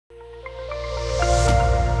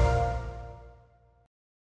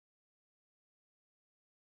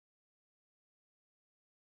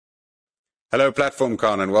Hello,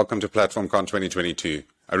 PlatformCon, and welcome to PlatformCon 2022.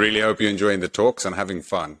 I really hope you're enjoying the talks and having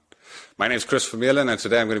fun. My name is Vermeulen, and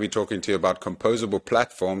today I'm going to be talking to you about composable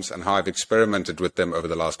platforms and how I've experimented with them over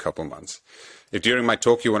the last couple months. If during my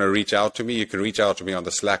talk you want to reach out to me, you can reach out to me on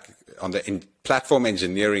the Slack, on the Platform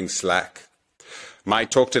Engineering Slack. My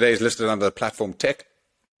talk today is listed under the Platform Tech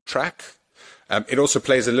track. It also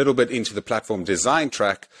plays a little bit into the platform design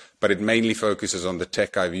track, but it mainly focuses on the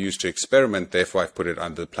tech I've used to experiment. Therefore, I've put it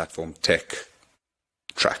under the platform tech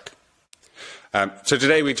track. So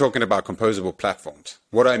today we're talking about composable platforms.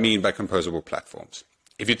 What do I mean by composable platforms?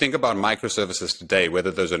 If you think about microservices today,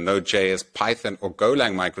 whether those are Node.js, Python, or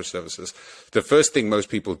Golang microservices, the first thing most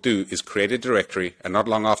people do is create a directory, and not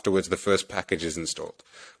long afterwards, the first package is installed.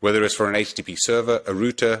 Whether it's for an HTTP server, a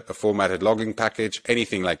router, a formatted logging package,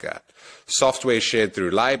 anything like that. Software is shared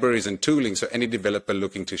through libraries and tooling, so any developer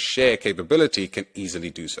looking to share capability can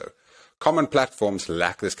easily do so. Common platforms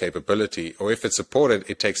lack this capability, or if it's supported,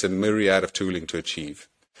 it takes a myriad of tooling to achieve.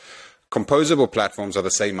 Composable platforms are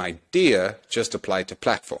the same idea, just applied to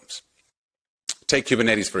platforms. Take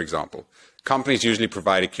Kubernetes, for example. Companies usually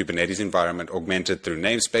provide a Kubernetes environment augmented through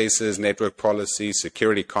namespaces, network policies,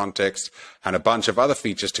 security context, and a bunch of other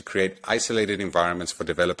features to create isolated environments for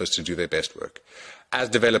developers to do their best work. As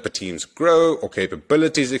developer teams grow or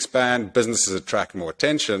capabilities expand, businesses attract more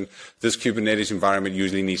attention, this Kubernetes environment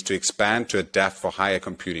usually needs to expand to adapt for higher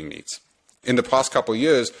computing needs. In the past couple of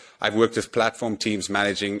years, I've worked with platform teams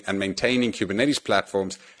managing and maintaining Kubernetes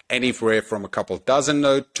platforms anywhere from a couple dozen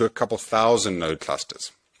node to a couple thousand node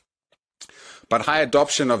clusters. But high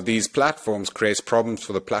adoption of these platforms creates problems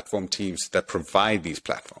for the platform teams that provide these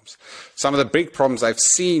platforms. Some of the big problems I've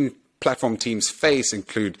seen platform teams face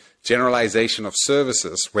include generalization of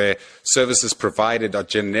services, where services provided are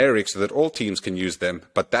generic so that all teams can use them,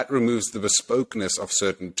 but that removes the bespokeness of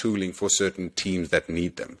certain tooling for certain teams that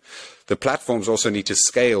need them. The platforms also need to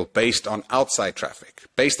scale based on outside traffic.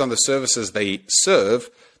 Based on the services they serve,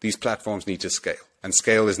 these platforms need to scale. And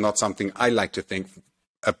scale is not something I like to think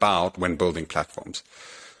about when building platforms.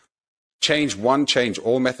 Change one, change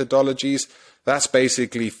all methodologies. That's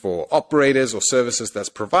basically for operators or services that's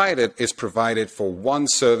provided is provided for one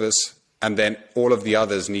service, and then all of the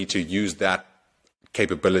others need to use that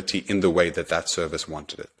capability in the way that that service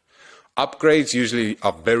wanted it. Upgrades usually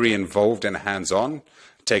are very involved and hands-on,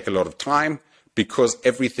 take a lot of time, because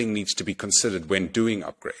everything needs to be considered when doing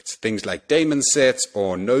upgrades. Things like daemon sets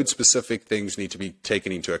or node-specific things need to be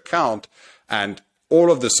taken into account, and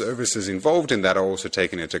all of the services involved in that are also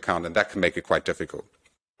taken into account, and that can make it quite difficult.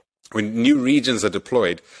 When new regions are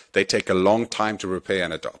deployed, they take a long time to repair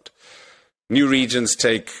and adopt. New regions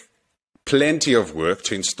take plenty of work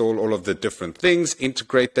to install all of the different things,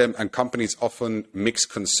 integrate them, and companies often mix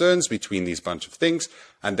concerns between these bunch of things,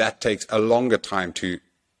 and that takes a longer time to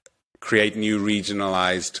create new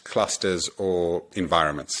regionalized clusters or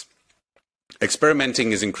environments.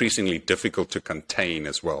 Experimenting is increasingly difficult to contain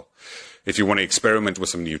as well. If you want to experiment with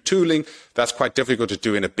some new tooling, that's quite difficult to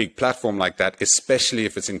do in a big platform like that, especially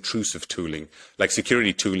if it's intrusive tooling, like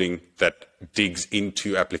security tooling that digs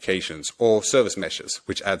into applications, or service meshes,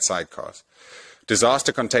 which add sidecars.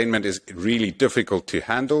 Disaster containment is really difficult to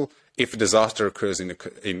handle. If a disaster occurs in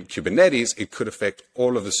Kubernetes, it could affect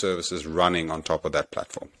all of the services running on top of that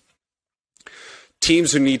platform.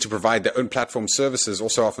 Teams who need to provide their own platform services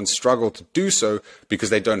also often struggle to do so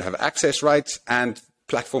because they don't have access rights, and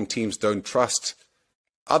platform teams don't trust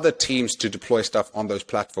other teams to deploy stuff on those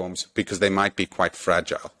platforms because they might be quite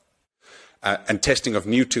fragile. And testing of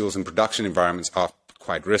new tools in production environments are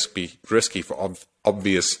quite risky for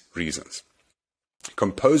obvious reasons.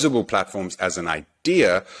 Composable platforms as an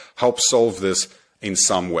idea help solve this in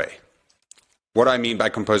some way. What do I mean by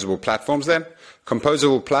composable platforms then?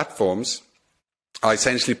 Composable platforms are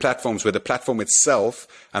essentially platforms where the platform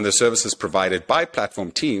itself and the services provided by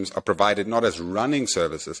platform teams are provided not as running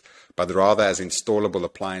services, but rather as installable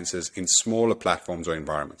appliances in smaller platforms or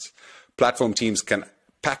environments. Platform teams can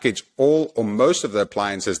package all or most of the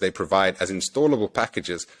appliances they provide as installable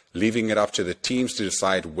packages, leaving it up to the teams to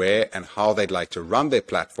decide where and how they'd like to run their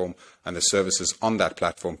platform and the services on that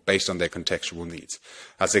platform based on their contextual needs.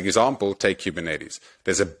 As an example, take Kubernetes.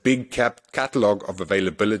 There's a big catalog of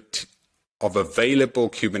available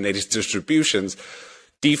Kubernetes distributions: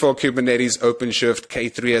 default Kubernetes, OpenShift,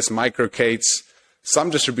 K3s, MicroK8s. Some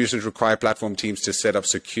distributions require platform teams to set up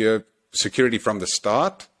security from the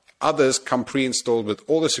start. Others come pre-installed with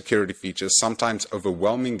all the security features, sometimes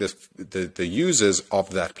overwhelming the users of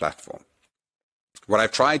that platform. What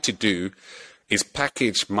I've tried to do is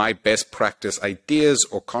package my best practice ideas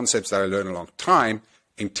or concepts that I learned along time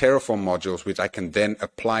in Terraform modules, which I can then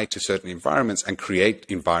apply to certain environments and create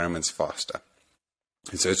environments faster.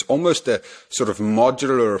 And so it's almost a sort of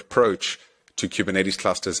modular approach to Kubernetes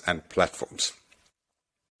clusters and platforms.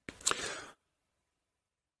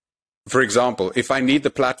 For example, if I need the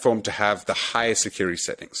platform to have the highest security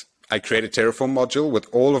settings, I create a Terraform module with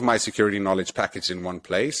all of my security knowledge packaged in one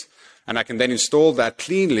place, and I can then install that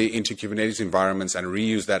cleanly into Kubernetes environments and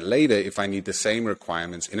reuse that later if I need the same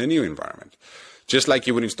requirements in a new environment. Just like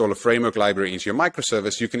you would install a framework library into your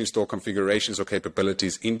microservice, you can install configurations or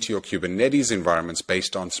capabilities into your Kubernetes environments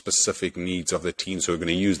based on specific needs of the teams who are going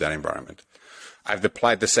to use that environment. I've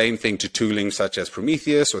applied the same thing to tooling such as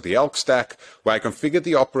Prometheus or the Elk Stack, where I configure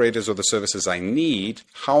the operators or the services I need,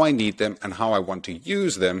 how I need them, and how I want to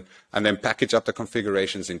use them, and then package up the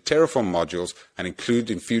configurations in Terraform modules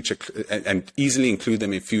and easily include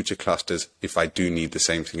them in future clusters if I do need the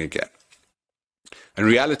same thing again. In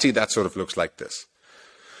reality, that sort of looks like this.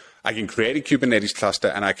 I can create a Kubernetes cluster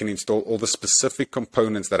and I can install all the specific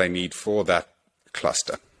components that I need for that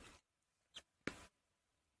cluster.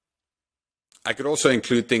 I could also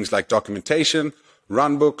include things like documentation,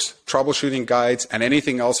 runbooks, troubleshooting guides, and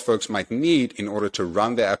anything else folks might need in order to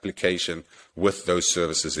run their application with those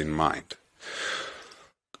services in mind.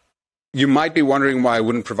 You might be wondering why I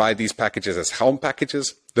wouldn't provide these packages as Helm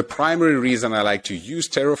packages. The primary reason I like to use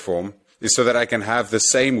Terraform is so that I can have the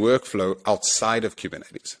same workflow outside of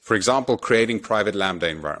Kubernetes. For example, creating private Lambda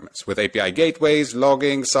environments with API gateways,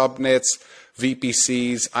 logging, subnets,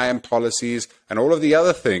 VPCs, IAM policies, and all of the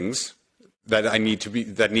other things that need to be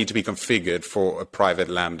configured for a private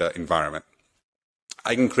Lambda environment.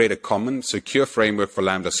 I can create a common, secure framework for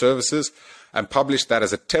Lambda services and publish that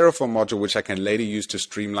as a Terraform module, which I can later use to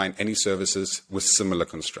streamline any services with similar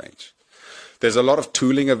constraints. There's a lot of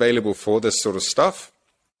tooling available for this sort of stuff.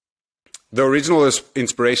 The original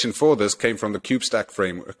inspiration for this came from the Kubestack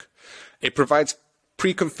framework. It provides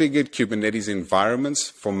pre-configured Kubernetes environments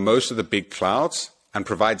for most of the big clouds and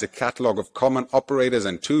provides a catalog of common operators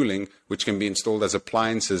and tooling which can be installed as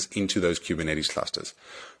appliances into those Kubernetes clusters.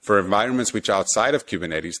 For environments which are outside of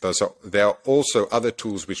Kubernetes, there are also other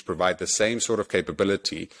tools which provide the same sort of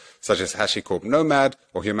capability, such as HashiCorp Nomad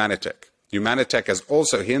or Humanitech. Humanitech has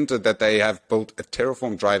also hinted that they have built a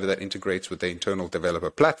Terraform driver that integrates with the internal developer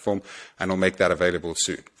platform and will make that available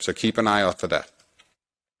soon. So keep an eye out for that.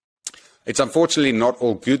 It's unfortunately not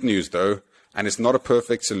all good news though, and it's not a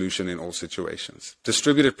perfect solution in all situations.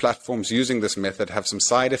 Distributed platforms using this method have some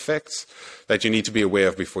side effects that you need to be aware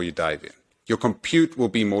of before you dive in. Your compute will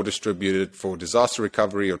be more distributed for disaster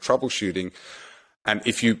recovery or troubleshooting, and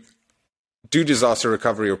if you do disaster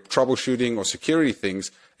recovery or troubleshooting or security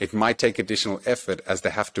things, it might take additional effort as they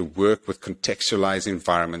have to work with contextualized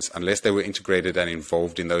environments unless they were integrated and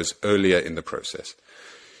involved in those earlier in the process.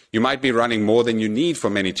 You might be running more than you need for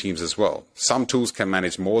many teams as well. Some tools can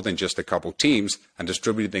manage more than just a couple teams, and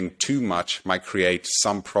distributing too much might create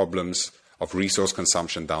some problems of resource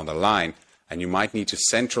consumption down the line, and you might need to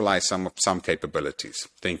centralize some capabilities,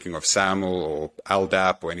 thinking of SAML or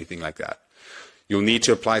LDAP or anything like that. You'll need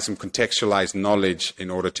to apply some contextualized knowledge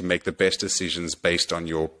in order to make the best decisions based on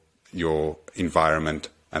your environment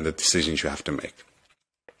and the decisions you have to make.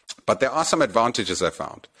 But there are some advantages I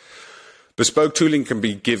found. Bespoke tooling can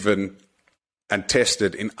be given and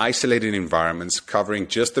tested in isolated environments covering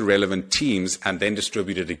just the relevant teams and then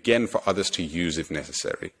distributed again for others to use if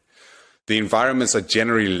necessary. The environments are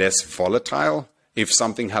generally less volatile. If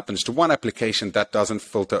something happens to one application, that doesn't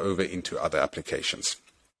filter over into other applications.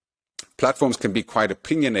 Platforms can be quite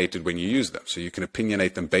opinionated when you use them, so you can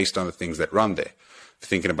opinionate them based on the things that run there.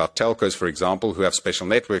 Thinking about telcos, for example, who have special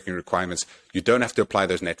networking requirements, you don't have to apply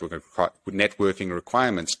those networking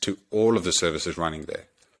requirements to all of the services running there.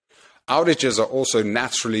 Outages are also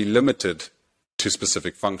naturally limited to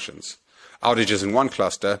specific functions. Outages in one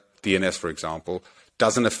cluster, DNS for example,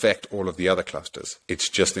 doesn't affect all of the other clusters. It's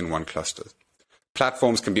just in one cluster.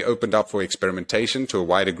 Platforms can be opened up for experimentation to a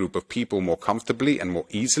wider group of people more comfortably and more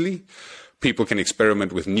easily. People can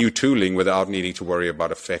experiment with new tooling without needing to worry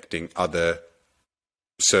about affecting other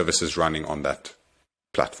services running on that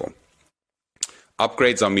platform.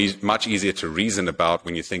 Upgrades are much easier to reason about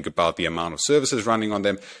when you think about the amount of services running on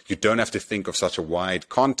them. You don't have to think of such a wide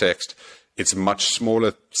context. It's a much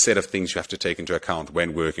smaller set of things you have to take into account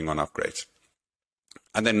when working on upgrades.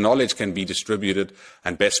 And then knowledge can be distributed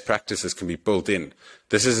and best practices can be built in.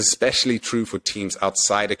 This is especially true for teams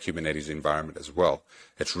outside a Kubernetes environment as well.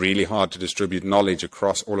 It's really hard to distribute knowledge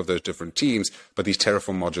across all of those different teams, but these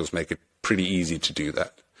Terraform modules make it pretty easy to do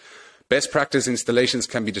that. Best practice installations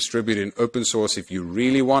can be distributed in open source if you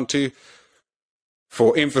really want to.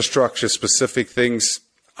 For infrastructure specific things,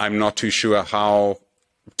 I'm not too sure how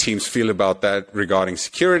teams feel about that regarding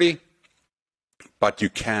security, but you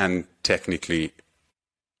can technically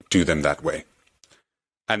do them that way.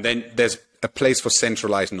 And then there's a place for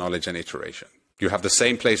centralized knowledge and iteration. You have the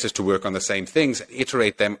same places to work on the same things,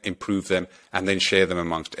 iterate them, improve them, and then share them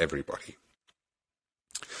amongst everybody.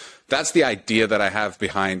 That's the idea that I have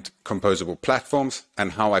behind composable platforms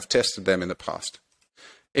and how I've tested them in the past.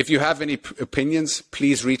 If you have any opinions,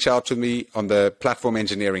 please reach out to me on the Platform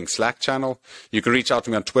Engineering Slack channel. You can reach out to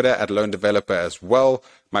me on Twitter at Lone Developer as well.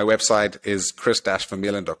 My website is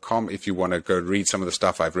chris-vermeulen.com if you want to go read some of the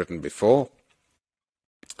stuff I've written before.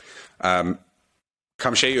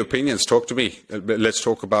 Come share your opinions, talk to me. Let's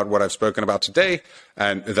talk about what I've spoken about today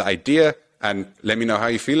and the idea, and let me know how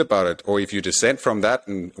you feel about it. Or if you dissent from that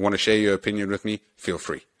and want to share your opinion with me, feel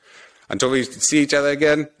free. Until we see each other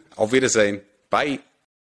again, auf Wiedersehen. Bye.